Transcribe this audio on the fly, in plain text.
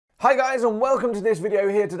Hi guys, and welcome to this video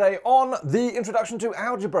here today on the Introduction to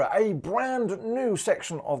Algebra, a brand new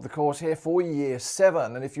section of the course here for Year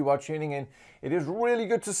 7. And if you are tuning in, it is really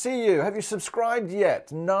good to see you. Have you subscribed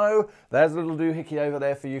yet? No? There's a little doohickey over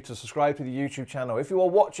there for you to subscribe to the YouTube channel. If you are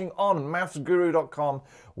watching on maffsguru.com,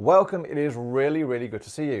 welcome. It is really, really good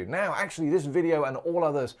to see you. Now, actually, this video and all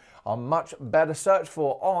others are much better searched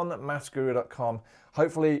for on maffsguru.com.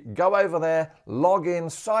 Hopefully, go over there, log in,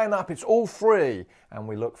 sign up. It's all free, and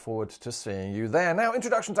we look forward to seeing you there. Now,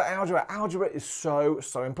 Introduction to Algebra. Algebra is so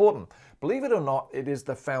important. Believe it or not, it is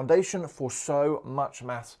the foundation for so much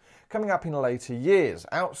maths coming up in later years,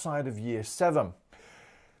 outside of Year 7.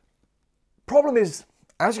 Problem is,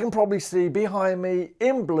 as you can probably see behind me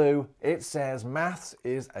in blue, it says maths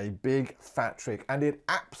is a big fat trick, and it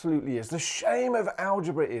absolutely is. The shame of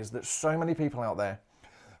algebra is that so many people out there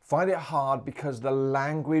find it hard because the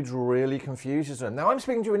language really confuses them. Now, I'm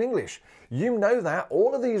speaking to you in English. You know that.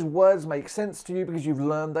 All of these words make sense to you because you've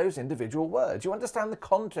learned those individual words. You understand the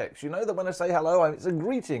context. You know that when I say hello, it's a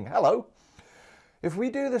greeting. Hello. If we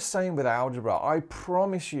do the same with algebra, I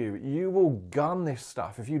promise you, you will gun this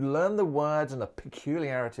stuff. If you learn the words and the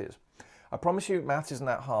peculiarities, I promise you, maths isn't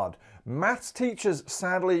that hard. Maths teachers,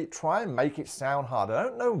 sadly, try and make it sound hard. I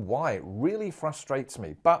don't know why. It really frustrates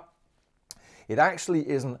me. But it actually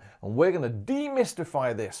isn't, and we're going to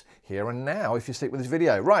demystify this here and now if you stick with this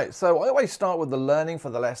video. Right, so I always start with the learning for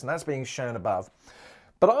the lesson. That's being shown above.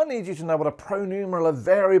 But I need you to know what a pronumeral, a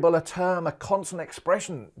variable, a term, a constant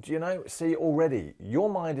expression, do you know? See, already, your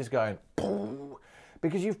mind is going,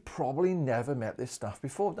 because you've probably never met this stuff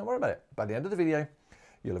before. Don't worry about it. By the end of the video,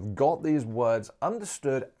 you'll have got these words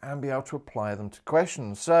understood and be able to apply them to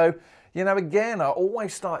questions. So, you know, again, I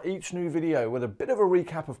always start each new video with a bit of a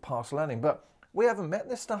recap of past learning, but we haven't met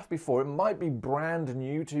this stuff before. It might be brand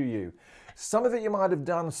new to you. Some of it you might have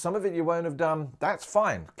done, some of it you won't have done. That's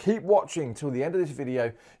fine. Keep watching till the end of this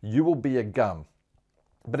video. You will be a gum.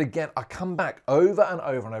 But again, I come back over and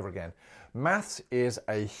over and over again. Maths is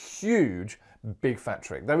a huge, big fat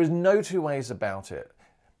trick. There is no two ways about it.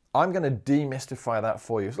 I'm going to demystify that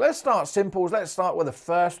for you. So let's start simple. Let's start with the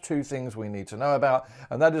first two things we need to know about,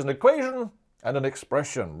 and that is an equation and an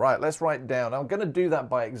expression. Right, let's write down. I'm going to do that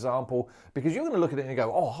by example because you're going to look at it and you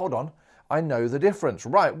go, oh, hold on, I know the difference.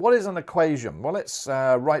 Right, what is an equation? Well, let's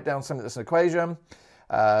write down something that's an equation.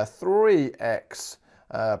 3x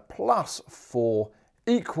plus 4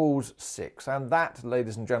 equals 6. And that,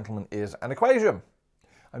 ladies and gentlemen, is an equation.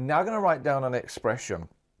 I'm now going to write down an expression.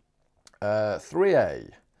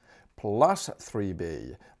 3a plus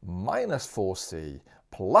 3b minus 4c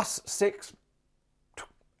plus 6.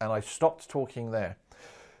 And I stopped talking there.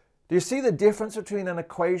 Do you see the difference between an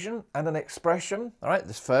equation and an expression? All right,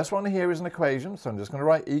 this first one here is an equation, so I'm just going to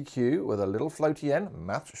write EQ with a little floaty n,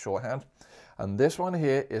 maths shorthand. And this one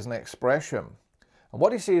here is an expression. And what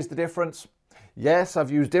do you see is the difference? Yes, I've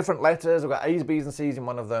used different letters. I've got A's, B's, and C's in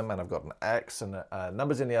one of them, and I've got an X and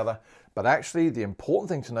numbers in the other. But actually, the important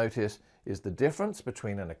thing to notice is the difference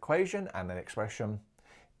between an equation and an expression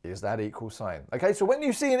is that equal sign. Okay, so when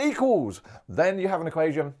you see an equals, then you have an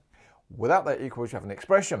equation. Without that equals, you have an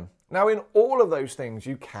expression. Now, in all of those things,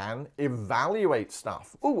 you can evaluate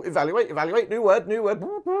stuff. Oh, evaluate, new word.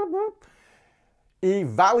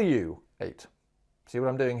 Evaluate. See what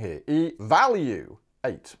I'm doing here?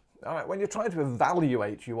 Evaluate. All right, when you're trying to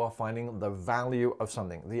evaluate, you are finding the value of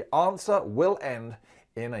something. The answer will end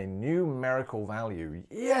in a numerical value.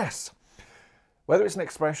 Yes. Whether it's an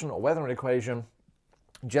expression or whether an equation,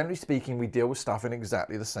 generally speaking, we deal with stuff in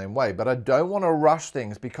exactly the same way, but I don't want to rush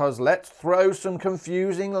things because let's throw some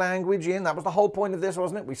confusing language in. That was the whole point of this,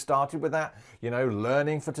 wasn't it? We started with that, you know,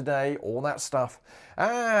 learning for today, all that stuff.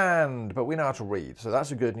 But we know how to read, so that's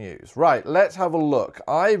the good news. Right, let's have a look.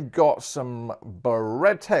 I've got some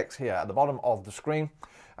red text here at the bottom of the screen.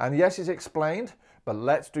 And yes, it's explained, but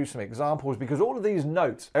let's do some examples because all of these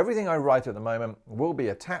notes, everything I write at the moment will be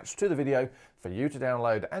attached to the video for you to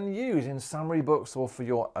download and use in summary books or for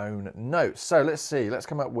your own notes. So let's see, let's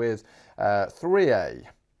come up with 3a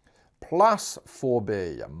plus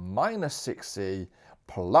 4b minus 6c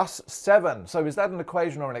plus 7. So is that an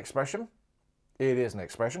equation or an expression? It is an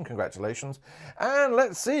expression, congratulations. And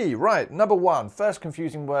let's see, right, number one, first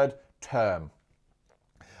confusing word, term.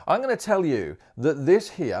 I'm going to tell you that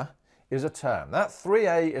this here is a term. That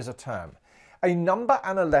 3a is a term. A number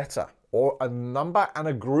and a letter, or a number and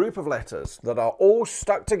a group of letters that are all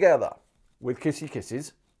stuck together with kissy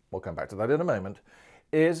kisses, we'll come back to that in a moment,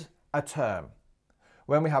 is a term.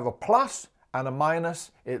 When we have a plus and a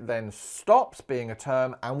minus, it then stops being a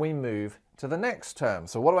term and we move to the next term.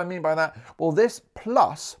 So what do I mean by that? Well, this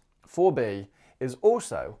plus 4b is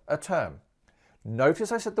also a term.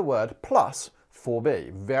 Notice I said the word plus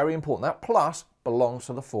 4b. Very important. That plus belongs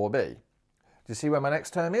to the 4b. Do you see where my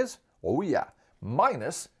next term is? Oh yeah,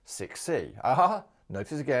 minus 6c. Aha,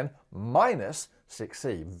 notice again, minus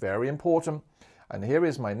 6c. Very important. And here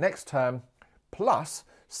is my next term, plus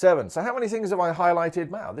 7. So how many things have I highlighted?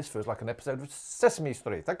 Wow, this feels like an episode of Sesame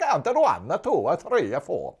Street. I count a 1, a 2, a 3, a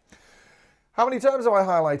 4. How many terms have I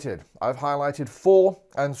highlighted? I've highlighted 4,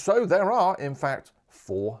 and so there are, in fact,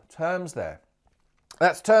 4 terms there.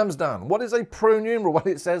 That's terms done. What is a pronumeral? Well,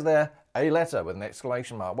 it says there, a letter with an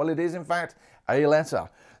exclamation mark. Well, it is, in fact, a letter.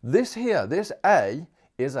 This here, this A,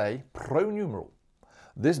 is a pronumeral.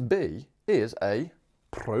 This B is a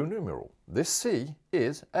pronumeral. This C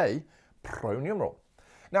is a pronumeral.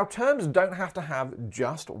 Now, terms don't have to have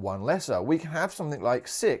just one letter. We can have something like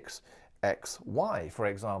 6xy, for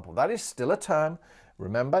example. That is still a term.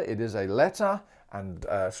 Remember, it is a letter and,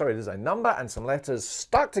 it is a number and some letters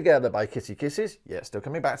stuck together by kissy kisses. Yeah, still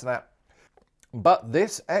coming back to that. But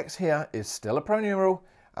this x here is still a pronumeral,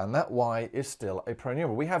 and that y is still a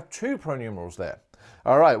pronumeral. We have 2 pronumerals there.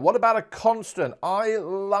 All right, what about a constant? I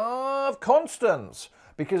love constants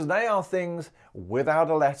because they are things without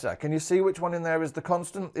a letter. Can you see which one in there is the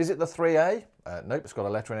constant? Is it the 3a? Nope, it's got a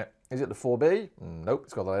letter in it. Is it the 4b? Nope,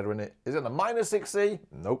 it's got a letter in it. Is it the minus 6c?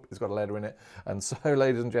 Nope, it's got a letter in it. And so,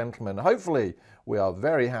 ladies and gentlemen, hopefully we are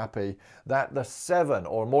very happy that the 7,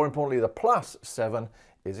 or more importantly, the plus 7,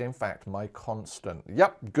 is in fact my constant.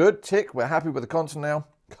 Yep, good, tick. We're happy with the constant now.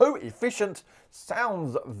 Coefficient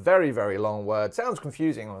sounds very, very long word. Sounds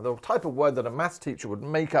confusing. The type of word that a maths teacher would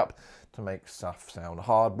make up to make stuff sound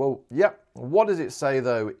hard. Well, yep. What does it say,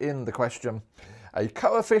 though, in the question? A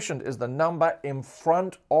coefficient is the number in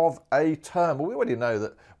front of a term. Well, we already know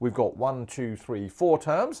that we've got 1, 2, 3, 4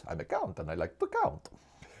 terms. I'm a count, and I like to count.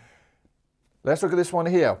 Let's look at this one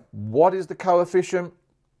here. What is the coefficient?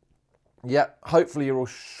 Yep, hopefully you're all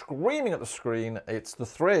screaming at the screen. It's the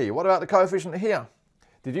 3. What about the coefficient here?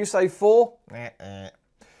 Did you say 4? I'm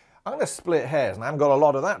going to split hairs, and I haven't got a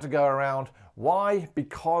lot of that to go around. Why?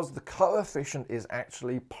 Because the coefficient is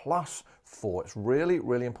actually plus 4. It's really,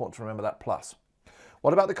 really important to remember that plus.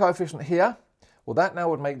 What about the coefficient here? Well, that now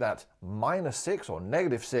would make that minus 6 or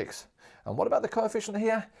negative 6. And what about the coefficient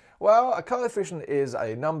here? Well, a coefficient is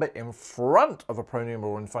a number in front of a pronumeral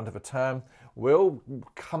or in front of a term. We'll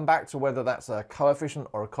come back to whether that's a coefficient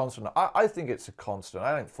or a constant. I think it's a constant.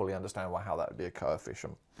 I don't fully understand how that would be a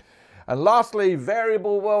coefficient. And lastly,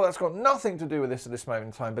 variable. Well, that's got nothing to do with this at this moment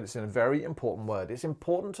in time, but it's a very important word. It's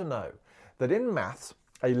important to know that in maths,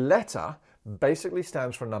 a letter basically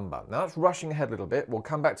stands for a number. Now, that's rushing ahead a little bit. We'll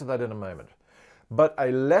come back to that in a moment. But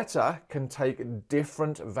a letter can take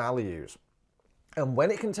different values. And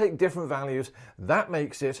when it can take different values, that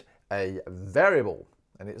makes it a variable.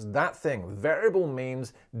 And it's that thing. Variable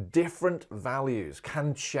means different values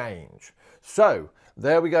can change. So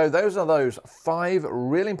there we go. Those are those 5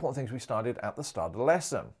 really important things we started at the start of the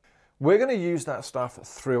lesson. We're going to use that stuff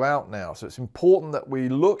throughout now. So it's important that we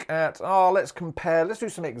look at, let's compare, let's do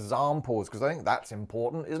some examples, because I think that's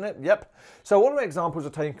important, isn't it? Yep. So all of my examples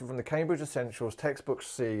are taken from the Cambridge Essentials textbook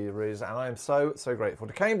series, and I am so, so grateful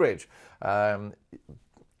to Cambridge.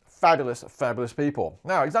 Fabulous, fabulous people.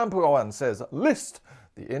 Now, example 1 says, list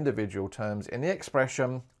the individual terms in the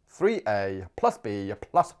expression 3a plus b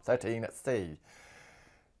plus 13c.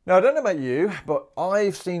 Now, I don't know about you, but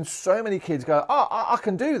I've seen so many kids go, I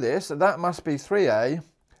can do this. That must be 3a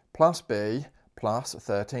plus b plus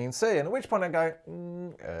 13c. And at which point I go,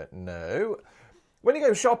 no. When you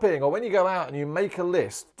go shopping or when you go out and you make a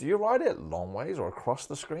list, do you write it long ways or across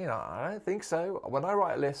the screen? I don't think so. When I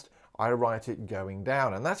write a list, I write it going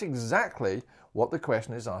down. And that's exactly what the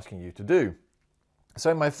question is asking you to do.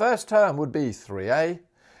 So my first term would be 3a.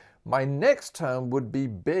 My next term would be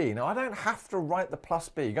b. Now, I don't have to write the plus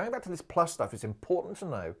b. Going back to this plus stuff, it's important to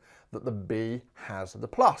know that the b has the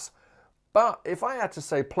plus. But if I had to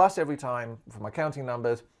say plus every time for my counting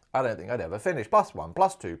numbers, I don't think I'd ever finish. Plus 1,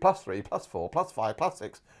 plus 2, plus 3, plus 4, plus 5, plus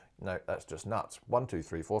 6. No, that's just nuts. 1, 2,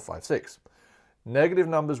 3, 4, 5, 6. Negative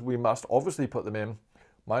numbers, we must obviously put them in.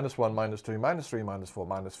 Minus 1, minus 2, minus 3, minus 4,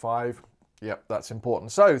 minus 5. Yep, that's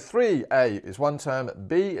important. So 3a is one term,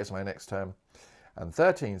 b is my next term, and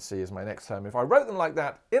 13c is my next term. If I wrote them like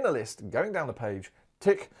that in a list, going down the page,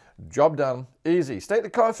 tick, job done, easy. State the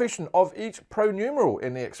coefficient of each pronumeral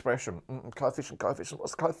in the expression. Coefficient,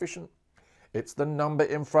 what's the coefficient? It's the number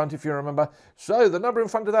in front, if you remember. So the number in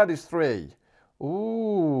front of that is 3.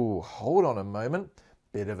 Ooh, hold on a moment.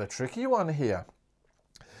 Bit of a tricky one here.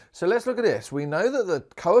 So let's look at this. We know that the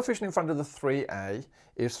coefficient in front of the 3a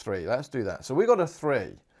is 3. Let's do that. So we've got a 3.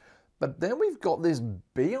 But then we've got this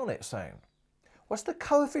b on it saying, What's the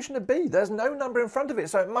coefficient of b? There's no number in front of it,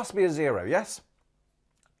 so it must be a 0, yes?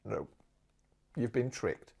 No. You've been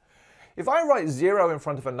tricked. If I write 0 in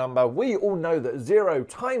front of a number, we all know that 0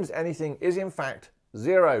 times anything is in fact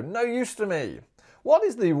 0. No use to me. What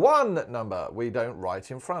is the 1 number we don't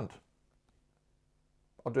write in front?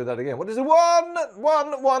 I'll do that again. What is the one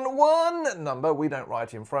number we don't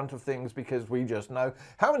write in front of things because we just know?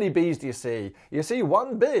 How many B's do you see? You see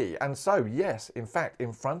one B. And so, yes, in fact,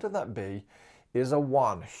 in front of that B is a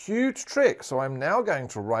 1. Huge trick. So I'm now going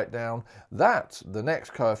to write down that the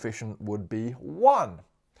next coefficient would be 1.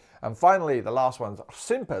 And finally, the last one's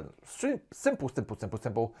simple,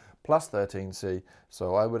 plus 13c.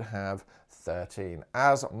 So I would have 13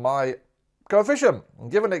 as my coefficient.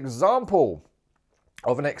 Give an example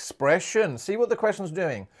of an expression. See what the question's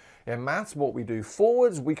doing. In maths, what we do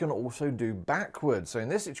forwards, we can also do backwards. So in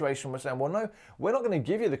this situation, we're saying, well, no, we're not going to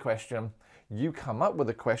give you the question. You come up with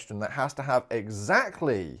a question that has to have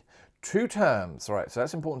exactly 2 terms. Right, so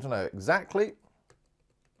that's important to know. Exactly.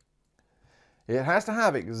 It has to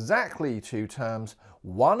have exactly 2 terms,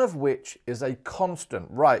 one of which is a constant.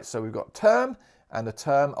 Right, so we've got term and a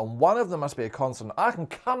term, and one of them must be a constant. I can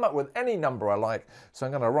come up with any number I like, so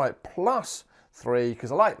I'm going to write plus 3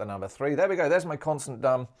 because I like the number 3. There we go, there's my constant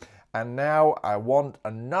done. And now I want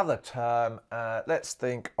another term. Let's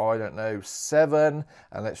think, I don't know, 7,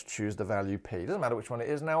 and let's choose the value p. Doesn't matter which one it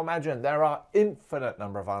is. Now imagine there are infinite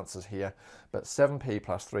number of answers here, but 7p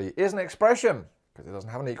plus 3 is an expression because it doesn't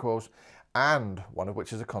have an equals, and one of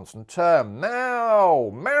which is a constant term. Now,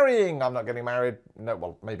 marrying, I'm not getting married, no,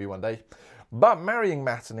 well, maybe one day, but marrying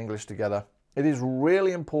maths and English together, it is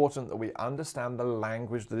really important that we understand the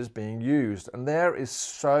language that is being used. And there is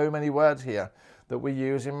so many words here that we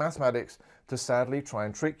use in mathematics to sadly try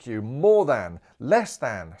and trick you. More than, less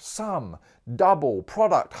than, sum, double,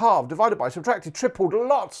 product, half, divided by, subtracted, tripled,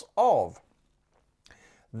 lots of.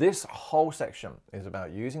 This whole section is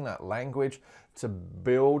about using that language to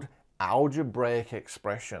build algebraic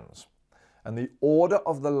expressions. And the order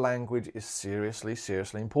of the language is seriously,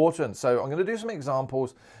 seriously important. So I'm going to do some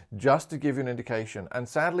examples just to give you an indication. And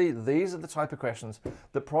sadly, these are the type of questions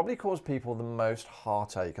that probably cause people the most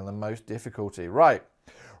heartache and the most difficulty. Right,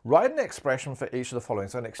 write an expression for each of the following.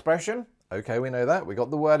 So an expression, okay, we know that. We got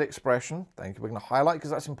the word expression. Thank you. We're going to highlight because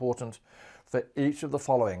that's important. For each of the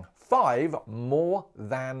following. 5 more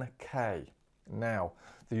than k. Now,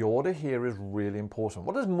 the order here is really important.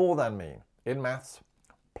 What does more than mean? In maths,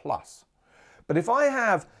 plus. But if I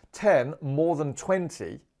have 10 more than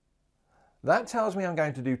 20, that tells me I'm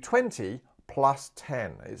going to do 20 plus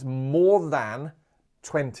 10. It's more than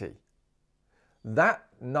 20. That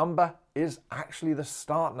number is actually the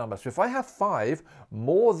start number. So if I have 5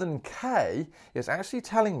 more than k, it's actually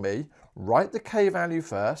telling me write the k value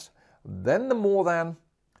first, then the more than,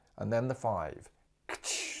 and then the 5.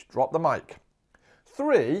 Drop the mic.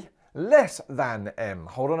 3 less than m.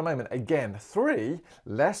 Hold on a moment. Again, 3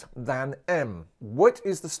 less than m. What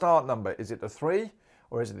is the start number? Is it the 3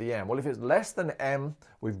 or is it the m? Well, if it's less than m,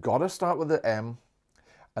 we've got to start with the m,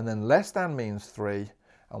 and then less than means 3,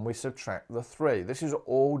 and we subtract the 3. This is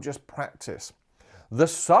all just practice. The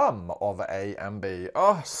sum of a and b.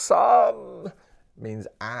 Oh, sum means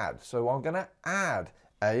add. So I'm going to add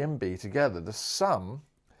a and b together. The sum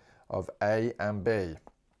of a and b.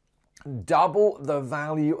 Double the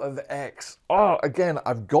value of x. Oh, again,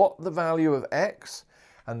 I've got the value of x,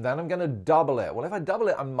 and then I'm going to double it. Well, if I double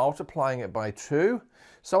it, I'm multiplying it by 2.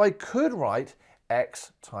 So I could write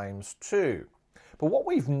x times 2. But what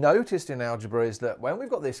we've noticed in algebra is that when we've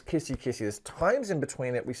got this kissy, there's times in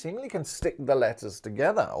between it, we seemingly can stick the letters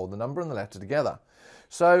together, or the number and the letter together.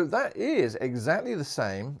 So that is exactly the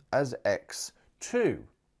same as x2.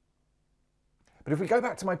 But if we go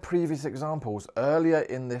back to my previous examples earlier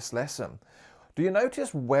in this lesson, do you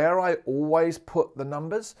notice where I always put the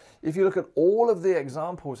numbers? If you look at all of the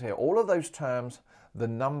examples here, all of those terms, the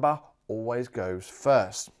number always goes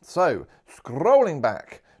first. So scrolling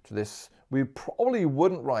back to this, we probably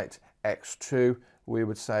wouldn't write x2. We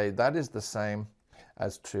would say that is the same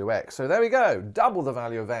as 2x. So there we go. Double the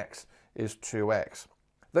value of x is 2x.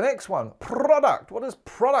 The next one, product. What does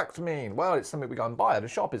product mean? Well, it's something we go and buy at a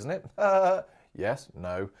shop, isn't it? Yes,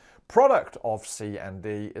 no. Product of C and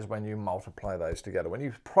D is when you multiply those together. When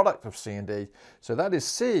you product of C and D, so that is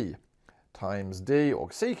C times D, or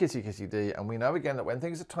C kissy D, and we know again that when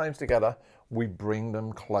things are times together, we bring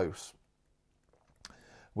them close.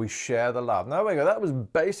 We share the love. Now there we go. That was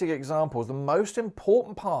basic examples. The most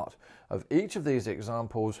important part of each of these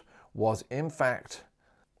examples was, in fact,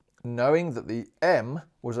 knowing that the M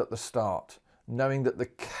was at the start, knowing that the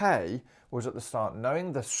K was at the start,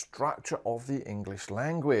 knowing the structure of the English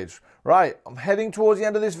language. Right, I'm heading towards the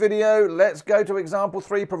end of this video. Let's go to example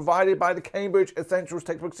 3 provided by the Cambridge Essentials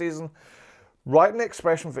textbook season. Write an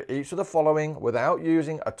expression for each of the following without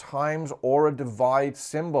using a times or a divide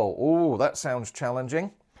symbol. Ooh, that sounds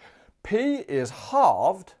challenging. P is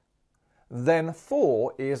halved, then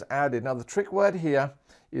 4 is added. Now the trick word here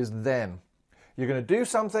is then. You're going to do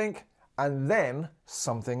something and then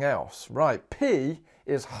something else. Right, P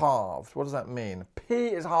is halved. What does that mean? P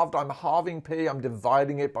is halved. I'm halving P. I'm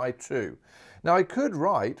dividing it by 2. Now I could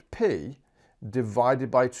write P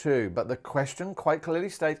divided by 2, but the question quite clearly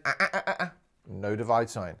states no divide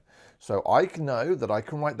sign. So I know that I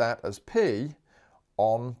can write that as P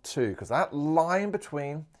on 2, because that line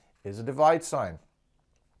between is a divide sign.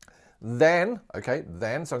 Then, okay,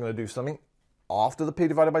 then, so I'm going to do something after the P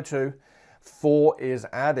divided by 2. 4 is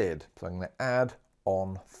added. So I'm going to add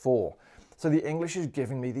on 4. So the English is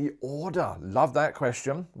giving me the order. Love that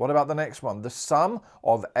question. What about the next one? The sum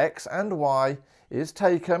of x and y is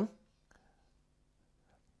taken.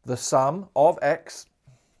 The sum of x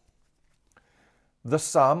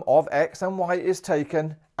and y is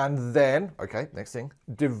taken, and then, okay, next thing,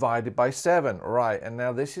 divided by 7. Right, and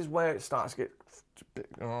now this is where it starts to get...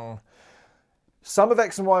 Sum of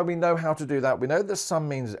x and y, we know how to do that. We know the sum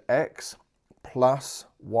means x plus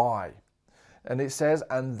y. And it says,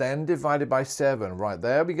 and then divided by 7. Right,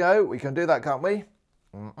 there we go. We can do that, can't we?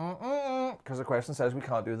 Because the question says we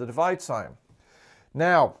can't do the divide sign.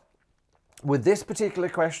 Now, with this particular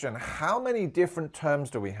question, how many different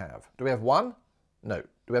terms do we have? Do we have 1? No. Do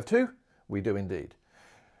we have 2? We do indeed.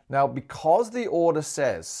 Now, because the order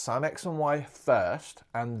says sum x and y first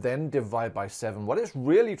and then divide by 7, what it's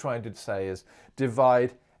really trying to say is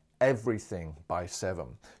divide everything by 7.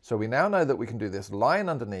 So we now know that we can do this line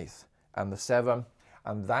underneath and the 7,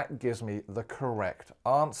 and that gives me the correct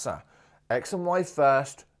answer. X and y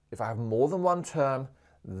first. If I have more than one term,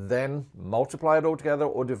 then multiply it all together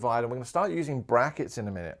or divide. And we're going to start using brackets in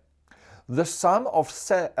a minute. The sum of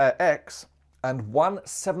x and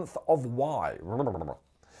 1/7 of y.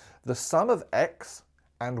 The sum of x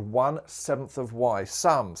and 1/7 of y.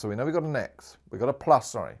 Sum. So we know we've got an x. We've got a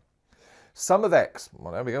plus, sorry. Sum of x.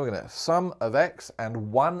 Well, there we go. We're going to sum of x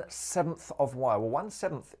and 1/7 of y. Well,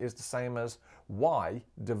 1/7 is the same as y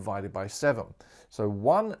divided by 7. So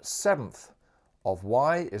 1/7 of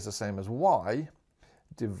y is the same as y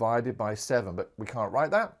divided by 7. But we can't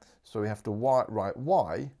write that, so we have to write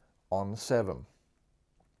y on 7.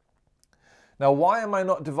 Now, why am I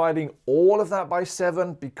not dividing all of that by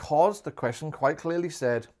 7? Because the question quite clearly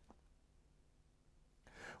said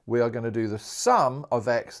we are going to do the sum of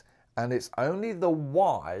x, and it's only the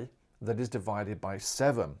y that is divided by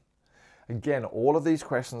 7. Again, all of these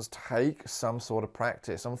questions take some sort of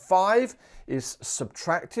practice. And 5 is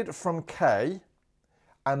subtracted from k,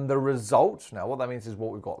 and the result, now what that means is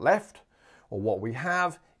what we've got left, or what we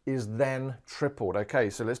have, is then tripled.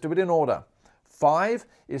 Okay, so let's do it in order. 5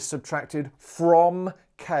 is subtracted from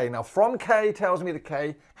k. Now, from k tells me the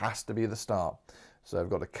k has to be the start. So I've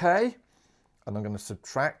got a k, and I'm going to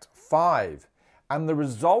subtract 5. And the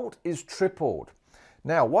result is tripled.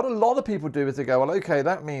 Now, what a lot of people do is they go, well, okay,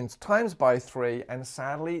 that means times by 3, and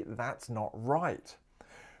sadly, that's not right.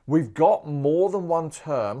 We've got more than one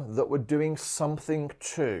term that we're doing something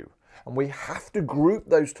to, and we have to group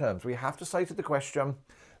those terms. We have to say to the question,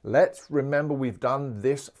 let's remember we've done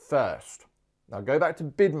this first. Now go back to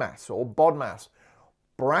BIDMAS or BODMAS.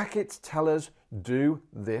 Brackets tell us do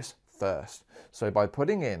this first. So by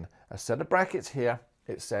putting in a set of brackets here,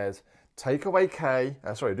 it says take away k,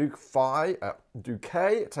 do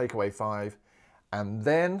k, take away 5, and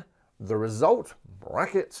then the result,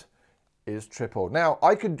 bracket, is tripled. Now,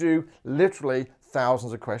 I could do literally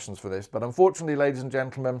thousands of questions for this, but unfortunately, ladies and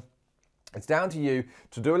gentlemen, it's down to you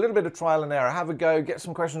to do a little bit of trial and error, have a go, get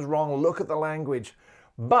some questions wrong, look at the language.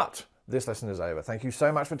 But this lesson is over. Thank you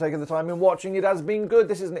so much for taking the time and watching. It has been good.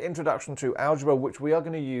 This is an introduction to algebra, which we are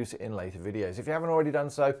going to use in later videos. If you haven't already done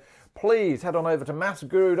so, please head on over to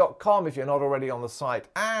maffsguru.com if you're not already on the site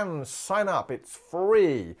and sign up. It's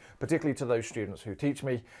free, particularly to those students who teach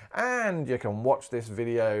me, and you can watch this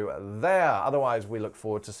video there. Otherwise, we look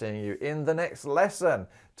forward to seeing you in the next lesson.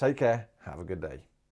 Take care. Have a good day.